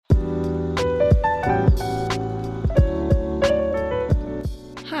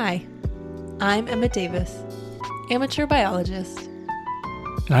I'm Emma Davis, amateur biologist.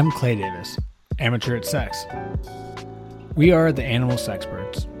 And I'm Clay Davis, amateur at sex. We are the animal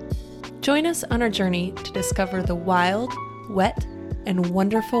sexperts. Join us on our journey to discover the wild, wet, and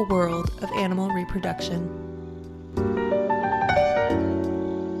wonderful world of animal reproduction.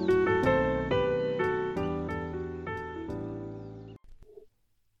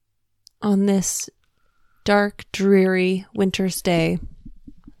 On this dark, dreary winter's day,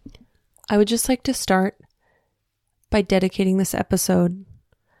 I would just like to start by dedicating this episode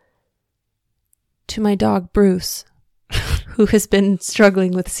to my dog, Bruce, who has been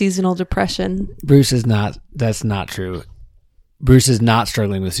struggling with seasonal depression. That's not true. Bruce is not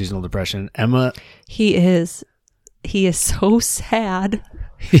struggling with seasonal depression. Emma. He is so sad.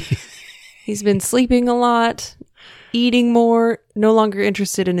 He's been sleeping a lot, eating more, no longer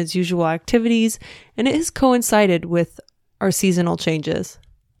interested in his usual activities, and it has coincided with our seasonal changes.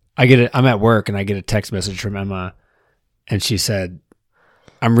 I'm at work and I get a text message from Emma and she said,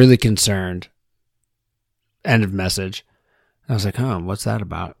 "I'm really concerned." End of message. And I was like, what's that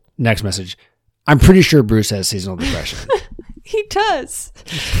about? Next message. "I'm pretty sure Bruce has seasonal depression." He does.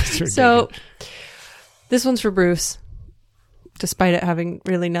 So this one's for Bruce, despite it having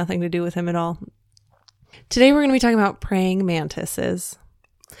really nothing to do with him at all. Today we're going to be talking about praying mantises.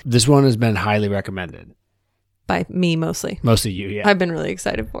 This one has been highly recommended. By me mostly. Mostly you, yeah. I've been really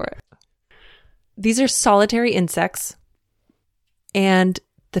excited for it. These are solitary insects, and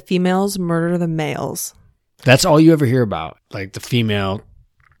the females murder the males. That's all you ever hear about, like the female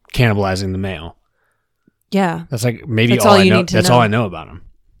cannibalizing the male. Yeah. That's like maybe That's all I know. Need to That's know. all I know about them.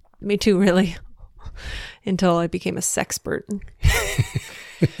 Me too, really. Until I became a sexpert.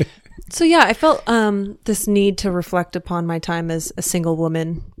 So yeah, I felt this need to reflect upon my time as a single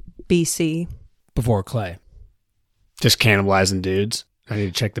woman, BC. Before Clay. Just cannibalizing dudes. I need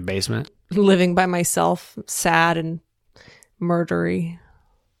to check the basement. Living by myself, sad and murdery.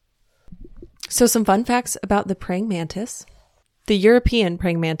 So some fun facts about the praying mantis. The European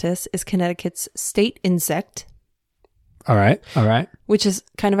praying mantis is Connecticut's state insect. All right. Which is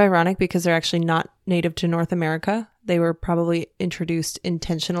kind of ironic because they're actually not native to North America. They were probably introduced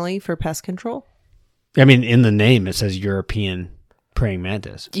intentionally for pest control. I mean, in the name, it says European praying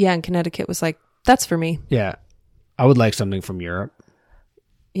mantis. Yeah, and Connecticut was like, that's for me. Yeah. I would like something from Europe.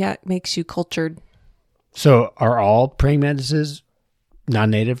 Yeah, it makes you cultured. So are all praying mantises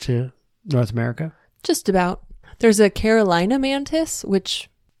non-native to North America? Just about. There's a Carolina mantis, which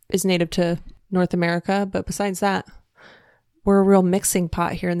is native to North America. But besides that, we're a real mixing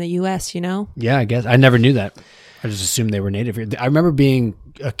pot here in the U.S., you know? Yeah, I guess. I never knew that. I just assumed they were native here. I remember being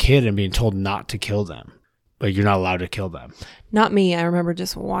a kid and being told not to kill them. Like, you're not allowed to kill them. Not me. I remember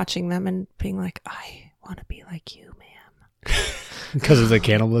just watching them and being like, I want to be like you, ma'am. Because of the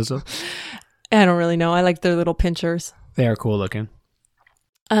cannibalism? I don't really know. I like their little pinchers. They are cool looking.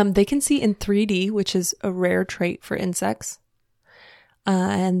 They can see in 3D, which is a rare trait for insects.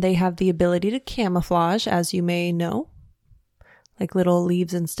 And they have the ability to camouflage, as you may know, like little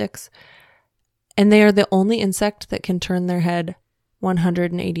leaves and sticks. And they are the only insect that can turn their head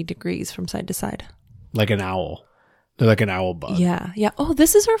 180 degrees from side to side. Like an owl. They're like an owl bug. Yeah. Oh,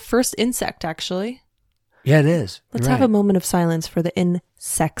 this is our first insect, actually. Yeah, it is. Let's have a moment of silence for the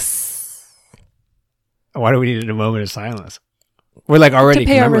insects. Why do we need a moment of silence? We're like already to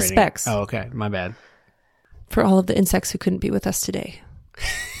pay our commemorating. respects. Oh, okay. My bad. For all of the insects who couldn't be with us today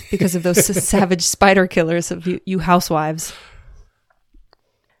because of those savage spider killers of you housewives.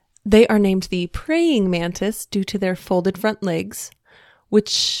 They are named the praying mantis due to their folded front legs,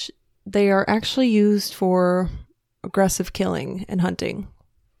 which they are actually used for aggressive killing and hunting.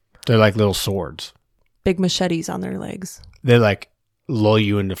 They're like little swords. Big machetes on their legs. They like lull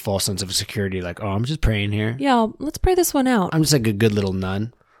you into false sense of security. Like, I'm just praying here. Yeah, let's pray this one out. I'm just like a good little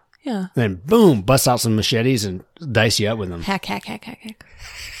nun. Yeah. And then boom, bust out some machetes and dice you up with them. Hack, hack, hack, hack, hack.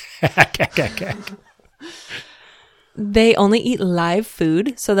 Hack, hack, hack, hack. They only eat live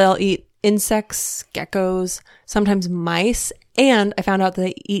food, so they'll eat insects, geckos, sometimes mice, and I found out that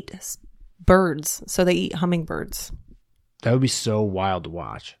they eat birds, so they eat hummingbirds. That would be so wild to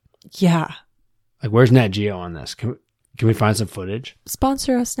watch. Yeah. Like, where's Nat Geo on this? Can we find some footage?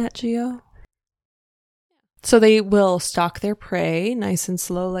 Sponsor us, Nat Geo. So they will stalk their prey nice and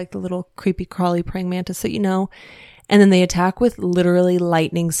slow, like the little creepy crawly praying mantis that you know. And then they attack with literally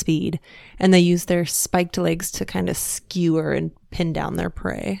lightning speed. And they use their spiked legs to kind of skewer and pin down their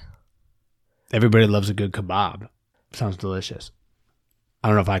prey. Everybody loves a good kebab. Sounds delicious. I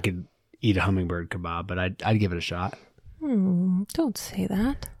don't know if I could eat a hummingbird kebab, but I'd give it a shot. Don't say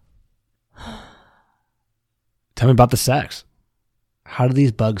that. Tell me about the sex. How do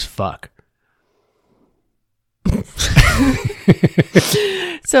these bugs fuck?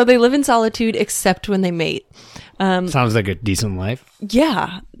 So they live in solitude except when they mate. Sounds like a decent life.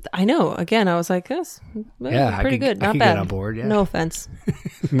 Yeah, I know. Again, I was like, yes, pretty good. Not bad. Get on board, yeah. No offense.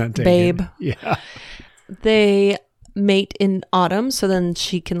 Not taken. Babe. Yeah. They mate in autumn, so then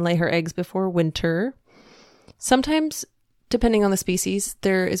she can lay her eggs before winter. Sometimes, depending on the species,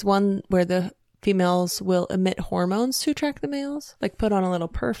 there is one where the females will emit hormones to attract the males, like put on a little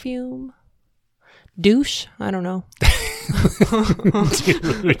perfume. Douche? I don't know.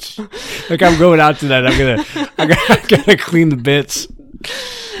 Douche. Like, I'm going out tonight. I gotta clean the bits.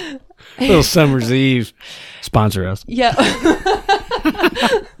 Little summer's eve. Sponsor us. Yeah.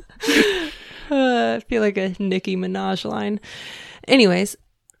 I feel like a Nicki Minaj line. Anyways,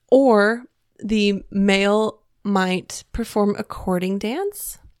 or the male might perform a courting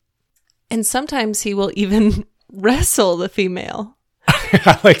dance, and sometimes he will even wrestle the female.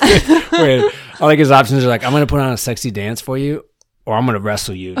 I like his options are like, I'm going to put on a sexy dance for you, or I'm going to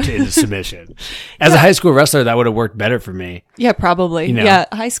wrestle you into submission. As a high school wrestler, that would have worked better for me. Yeah, probably. You know? Yeah,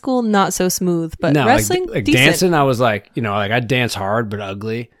 high school, not so smooth, but no, wrestling, like decent. dancing, I was like, I dance hard but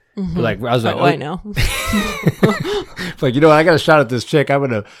ugly. Mm-hmm. But like, I was like, I know. Like, I got a shot at this chick. I'm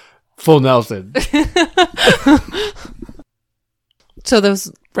going to full Nelson. So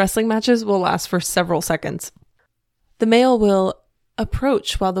those wrestling matches will last for several seconds. The male will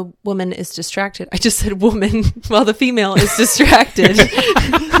approach while the woman is distracted. I just said woman while the female is distracted.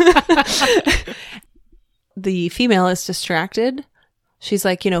 The female is distracted. She's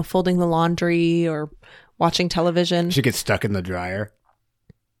like, folding the laundry or watching television. She gets stuck in the dryer.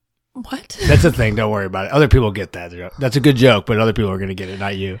 What? That's a thing. Don't worry about it. Other people get that. That's a good joke, but other people are going to get it,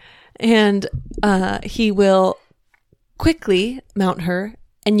 not you. And he will quickly mount her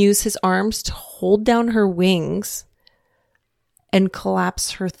and use his arms to hold down her wings and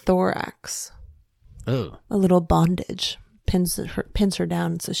collapse her thorax. Oh. A little bondage. Pins her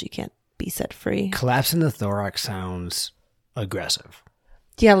down so she can't be set free. Collapsing the thorax sounds aggressive.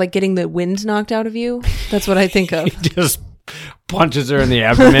 Yeah, like getting the wind knocked out of you. That's what I think of. He just punches her in the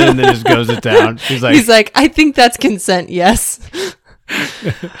abdomen and then just goes it down. He's like, I think that's consent, yes.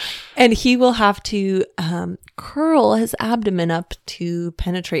 And he will have to curl his abdomen up to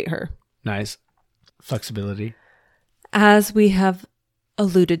penetrate her. Nice. Flexibility. As we have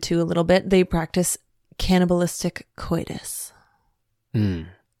alluded to a little bit, they practice cannibalistic coitus. Mm.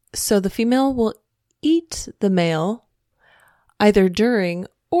 So the female will eat the male either during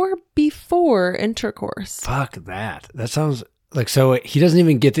or before intercourse. Fuck that. That sounds like, so he doesn't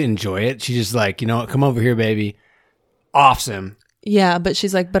even get to enjoy it. She's just like, come over here, baby. Offs him. Yeah, but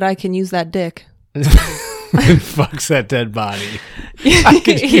she's like, but I can use that dick. And fucks that dead body. I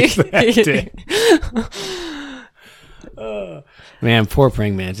can use that dick. Man, poor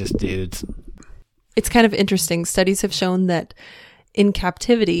praying mantis dudes. It's kind of interesting. Studies have shown that in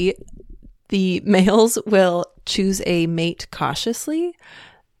captivity, the males will choose a mate cautiously.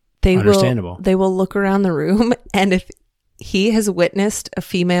 Understandable. They will look around the room, and if he has witnessed a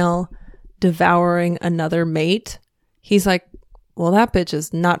female devouring another mate, he's like, well, that bitch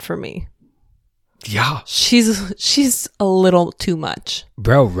is not for me. Yeah. She's a little too much.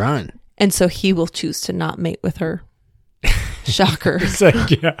 Bro, run. And so he will choose to not mate with her. Shocker. It's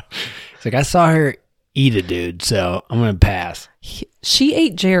like, yeah. It's like, I saw her eat a dude, so I'm going to pass. She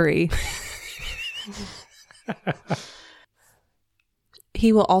ate Jerry.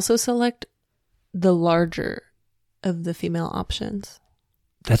 He will also select the larger of the female options.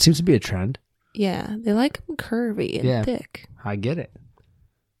 That seems to be a trend. Yeah, they like them curvy and thick. I get it.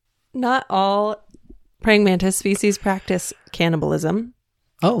 Not all praying mantis species practice cannibalism.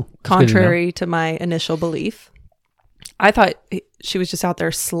 Oh, contrary to my initial belief. I thought she was just out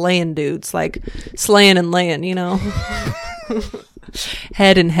there slaying dudes, like slaying and laying,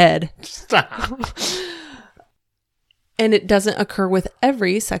 head and head. Stop. And it doesn't occur with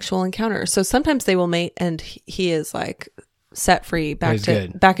every sexual encounter. So sometimes they will mate and he is like set free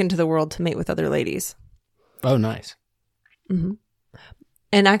back into the world to mate with other ladies. Oh, nice. Mm-hmm.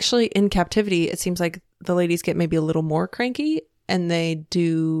 And actually in captivity, it seems like the ladies get maybe a little more cranky and they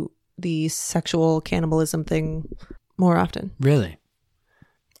do the sexual cannibalism thing more often. Really?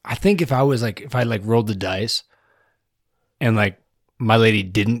 I think if I rolled the dice and like my lady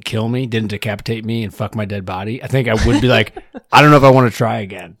didn't kill me, didn't decapitate me and fuck my dead body, I think I would be like, I don't know if I want to try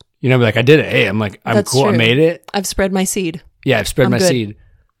again. Be like, I did it. Hey, I'm That's cool. True. I made it. I've spread my seed. Yeah, I've spread my seed.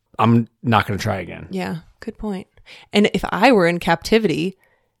 I'm not going to try again. Yeah, good point. And if I were in captivity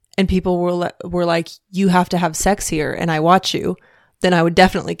and people were like, you have to have sex here and I watch you, then I would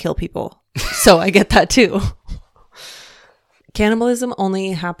definitely kill people. So I get that too. Cannibalism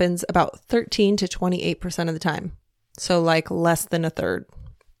only happens about 13 to 28% of the time. So like less than a third.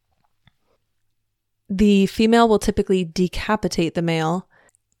 The female will typically decapitate the male,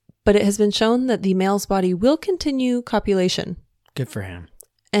 but it has been shown that the male's body will continue copulation. Good for him.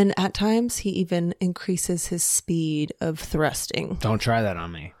 And at times, he even increases his speed of thrusting. Don't try that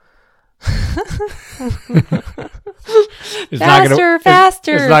on me. Faster! It's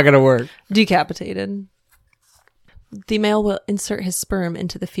not going to work. Decapitated. The male will insert his sperm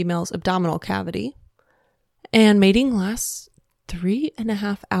into the female's abdominal cavity. And mating lasts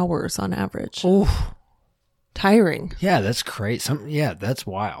 3.5 hours on average. Ooh. Tiring. Yeah, that's great. That's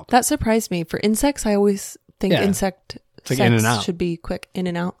wild. That surprised me. For insects, I always think insect it's like in and out. Should be quick, in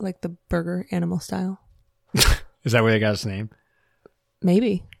and out, like the burger animal style. Is that where they got his name?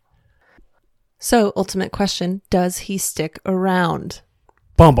 Maybe. So, ultimate question, does he stick around?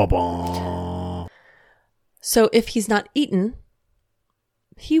 Bum, bum, bum. So, if he's not eaten,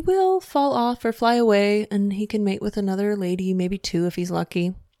 he will fall off or fly away, and he can mate with another lady, maybe 2 if he's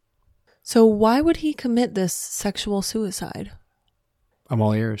lucky. So, why would he commit this sexual suicide? I'm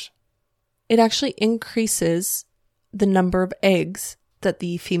all ears. It actually increases the number of eggs that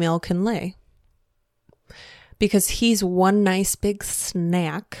the female can lay. Because he's one nice big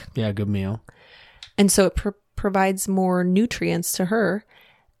snack. Yeah, good meal. And so it provides more nutrients to her.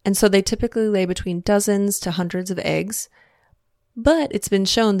 And so they typically lay between dozens to hundreds of eggs. But it's been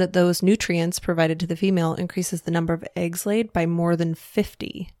shown that those nutrients provided to the female increases the number of eggs laid by more than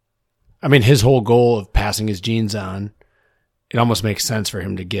 50. I mean, his whole goal of passing his genes on, it almost makes sense for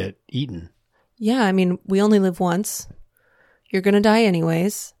him to get eaten. Yeah, I mean, we only live once. You're going to die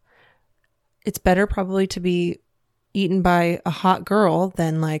anyways. It's better probably to be eaten by a hot girl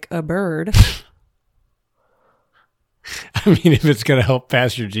than like a bird. I mean, if it's going to help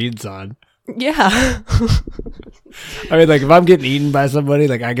pass your genes on. Yeah. I mean, like, if I'm getting eaten by somebody,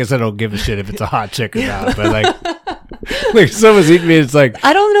 like, I guess I don't give a shit if it's a hot chick or not. But, like if someone's eating me, it's like...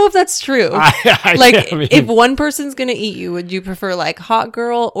 I don't know if that's true. I mean, if one person's going to eat you, would you prefer, like, hot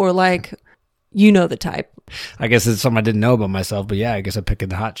girl or, like, you know the type? I guess it's something I didn't know about myself. But, yeah, I guess I'm picking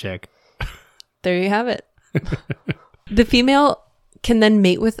the hot chick. There you have it. The female can then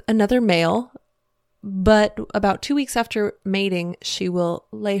mate with another male, but about 2 weeks after mating, she will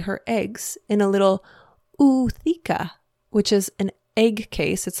lay her eggs in a little ootheca, which is an egg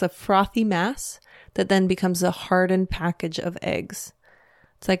case. It's a frothy mass that then becomes a hardened package of eggs.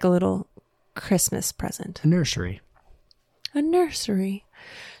 It's like a little Christmas present. A nursery. A nursery.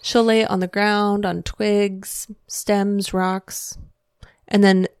 She'll lay it on the ground, on twigs, stems, rocks, and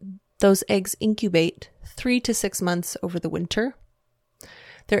then those eggs incubate 3 to 6 months over the winter.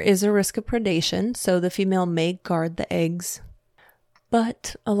 There is a risk of predation, so the female may guard the eggs.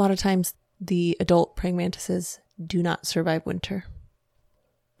 But a lot of times, the adult praying mantises do not survive winter.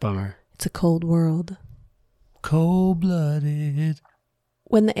 Bummer. It's a cold world. Cold-blooded.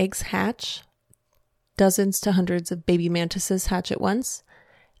 When the eggs hatch, dozens to hundreds of baby mantises hatch at once.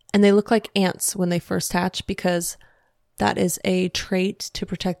 And they look like ants when they first hatch because that is a trait to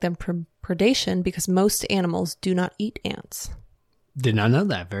protect them from predation because most animals do not eat ants. Did not know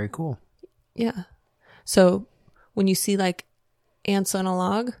that. Very cool. Yeah. So when you see like ants on a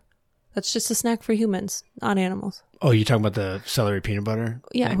log, that's just a snack for humans, not animals. Oh, you talking about the celery peanut butter?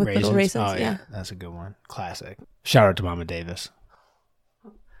 Yeah, like with little raisins. Oh, yeah. That's a good one. Classic. Shout out to Mama Davis.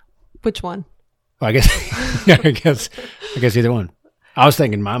 Which one? Well, I guess either one. I was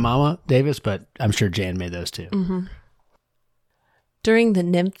thinking my Mama Davis, but I'm sure Jan made those too. Mm-hmm. During the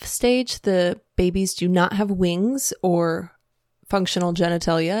nymph stage, the babies do not have wings or functional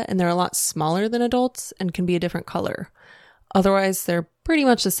genitalia, and they're a lot smaller than adults and can be a different color. Otherwise, they're pretty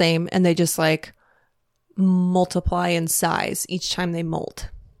much the same, and they just like multiply in size each time they molt.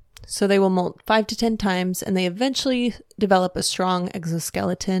 So they will molt 5 to 10 times, and they eventually develop a strong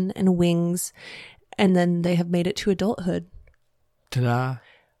exoskeleton and wings, and then they have made it to adulthood. Ta-da.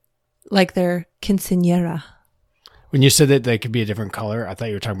 Like their quinceañera. When you said that they could be a different color, I thought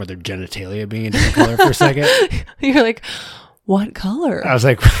you were talking about their genitalia being a different color for a second. You're like, what color? I was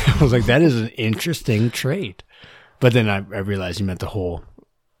like, that is an interesting trait. But then I realized you meant the whole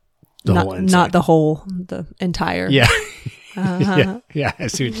insect. Not the whole, the entire. Yeah. Uh-huh. yeah, I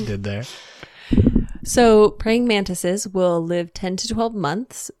see what you did there. So praying mantises will live 10 to 12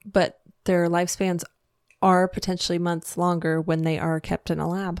 months, but their lifespans are potentially months longer when they are kept in a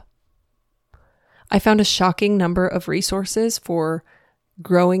lab. I found a shocking number of resources for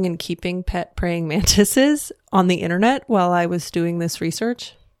growing and keeping pet praying mantises on the internet while I was doing this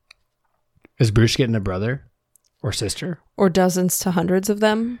research. Is Bruce getting a brother or sister? Or dozens to hundreds of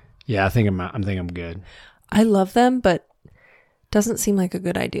them. Yeah, I think I'm good. I love them, but doesn't seem like a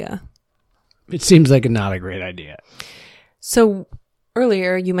good idea. It seems like not a great idea. So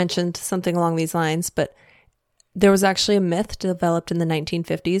earlier you mentioned something along these lines, but there was actually a myth developed in the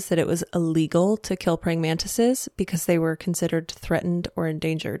 1950s that it was illegal to kill praying mantises because they were considered threatened or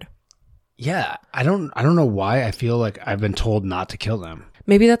endangered. Yeah, I don't know why I feel like I've been told not to kill them.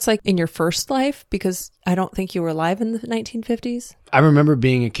 Maybe that's like in your first life, because I don't think you were alive in the 1950s. I remember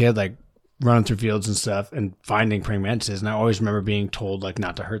being a kid, like running through fields and stuff and finding praying mantises, and I always remember being told like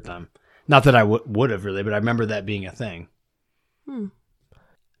not to hurt them. Not that I would have really, but I remember that being a thing.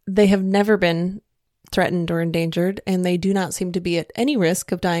 They have never been threatened or endangered, and they do not seem to be at any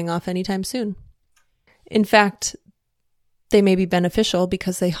risk of dying off anytime soon. In fact, they may be beneficial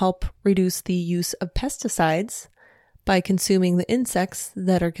because they help reduce the use of pesticides by consuming the insects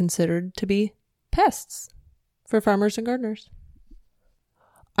that are considered to be pests for farmers and gardeners.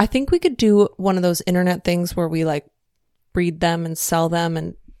 I think we could do one of those internet things where we like breed them and sell them.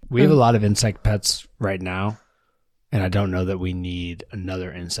 And we have a lot of insect pets right now, and I don't know that we need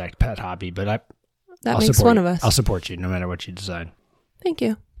another insect pet hobby, but that I'll makes support one you. of us. I'll support you no matter what you decide. Thank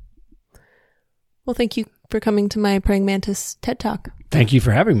you. Well, thank you for coming to my praying mantis TED Talk. Thank you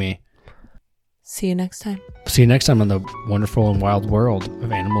for having me. See you next time. See you next time on the wonderful and wild world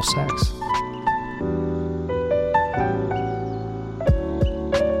of animal sex.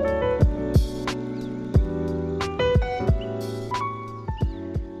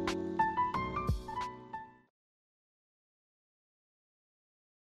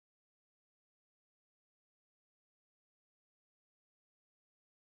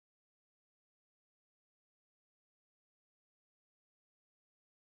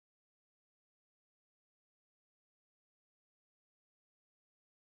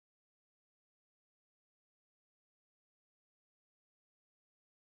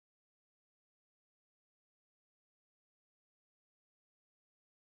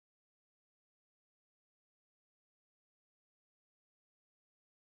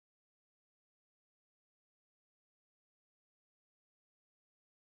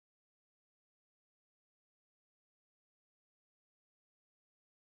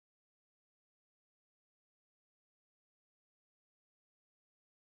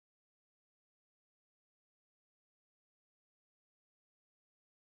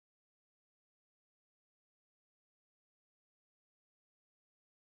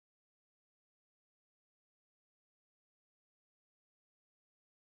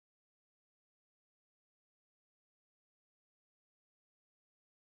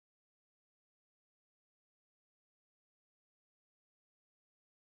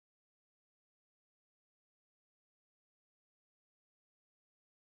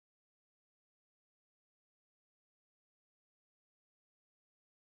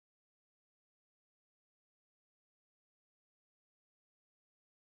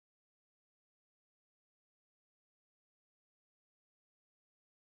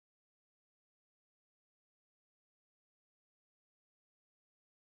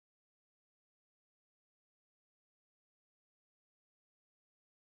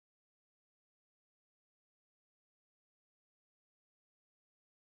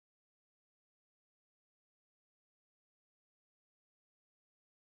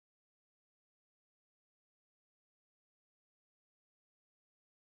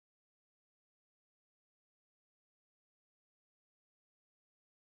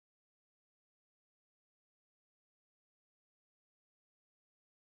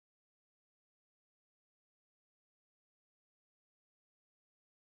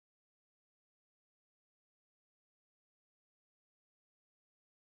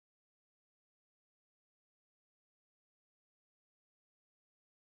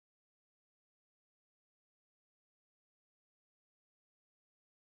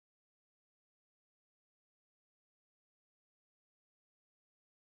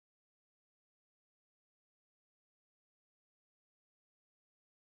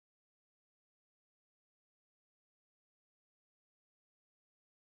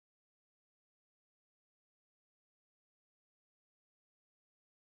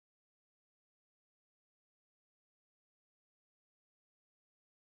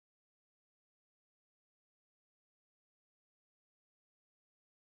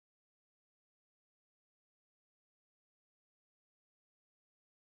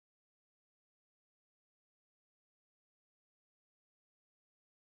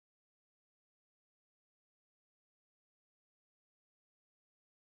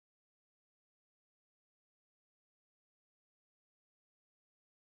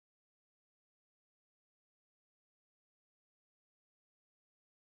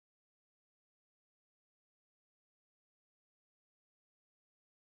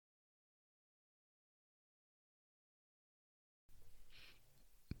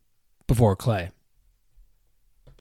 before clay.